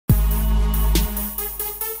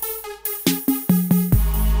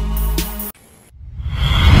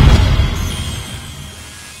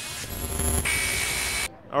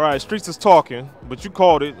All right, Streets is talking, but you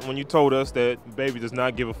called it when you told us that Baby does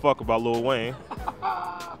not give a fuck about Lil Wayne.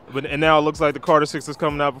 And now it looks like the Carter 6 is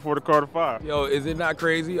coming out before the Carter 5. Yo, is it not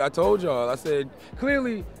crazy? I told y'all. I said,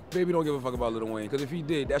 clearly, Baby don't give a fuck about Lil Wayne. Because if he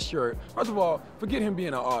did, that's your... First of all, forget him being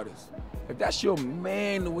an artist. If that's your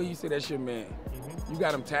man, the way you say that's your man, you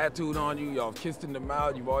got him tattooed on you, y'all kissed in the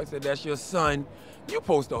mouth, you've always said that's your son, you're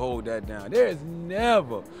supposed to hold that down. There is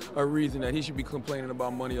never a reason that he should be complaining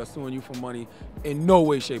about money or suing you for money in no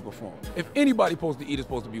way, shape, or form. If anybody supposed to eat, it's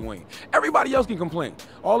supposed to be Wayne. Everybody else can complain.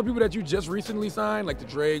 All the people that you just recently signed, like the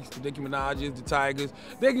Drakes, the Nicki Minaj's, the Tigers,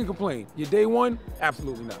 they can complain. Your day one?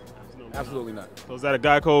 Absolutely not. Absolutely not. So is that a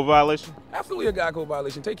guy code violation? Absolutely a guy code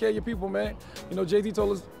violation. Take care of your people, man. You know, Jay-Z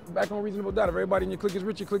told us back on Reasonable Doubt, if everybody in your clique is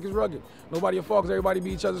rich, your clique is rugged. Nobody your fault because everybody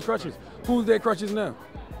be each other's crutches. Who's their crutches now?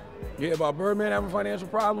 You hear about Birdman having financial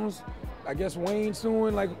problems? I guess Wayne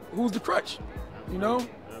suing, like, who's the crutch? You know?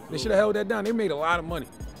 Absolutely. They should have held that down. They made a lot of money.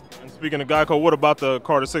 And speaking of guy code, what about the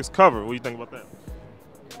Carter 6 cover? What do you think about that?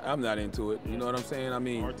 I'm not into it. You know what I'm saying? I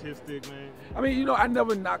mean, artistic, man. I mean, you know, I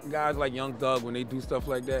never knock guys like Young Thug when they do stuff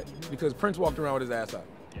like that because Prince walked around with his ass out.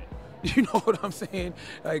 You know what I'm saying?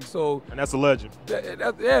 Like, so. And that's a legend.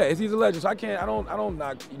 Yeah, he's a legend. So I don't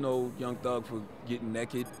knock, you know, Young Thug for getting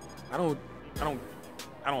naked. I don't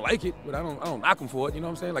like it, but I don't knock him for it. You know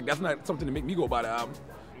what I'm saying? Like, that's not something to make me go buy the album.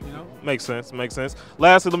 You know? Makes sense.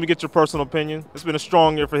 Lastly, let me get your personal opinion. It's been a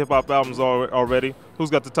strong year for hip hop albums already. Who's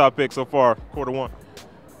got the top pick so far? Quarter one.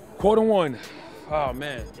 Quarter one. Oh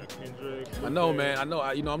man. I know, man. I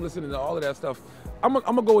know. You know, I'm listening to all of that stuff. I'm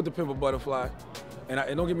gonna go with the Pimp a Butterfly.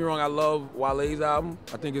 And don't get me wrong, I love Wale's album.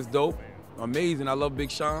 I think it's dope, amazing. I love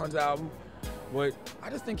Big Sean's album. But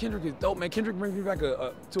I just think Kendrick is dope, man. Kendrick brings me back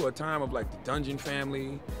to a time of like the Dungeon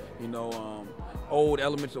Family, you know, old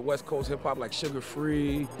elements of West Coast hip hop like Sugar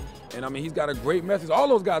Free. And I mean, he's got a great message. All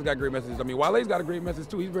those guys got great messages. I mean, Wale's got a great message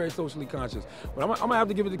too. He's very socially conscious. But I'm gonna have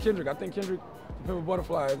to give it to Kendrick. I think Kendrick, the Pimp a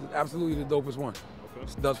Butterfly, is absolutely the dopest one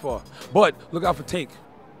thus far. But look out for Tink.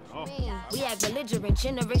 Oh. We have belligerent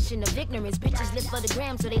generation of ignorance. Bitches live for the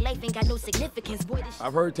gram, so they life ain't got no significance. Boy,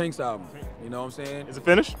 I've heard Tink's album. You know what I'm saying? Is it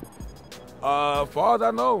finished? Far as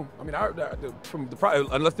I know, I mean, I heard that from the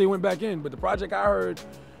unless they went back in, but the project I heard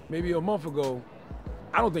maybe a month ago,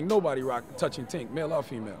 I don't think nobody touching Tink, male or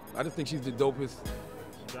female. I just think she's the dopest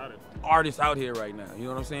artist out here right now. You know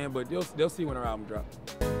what I'm saying? But they'll see when her album drops.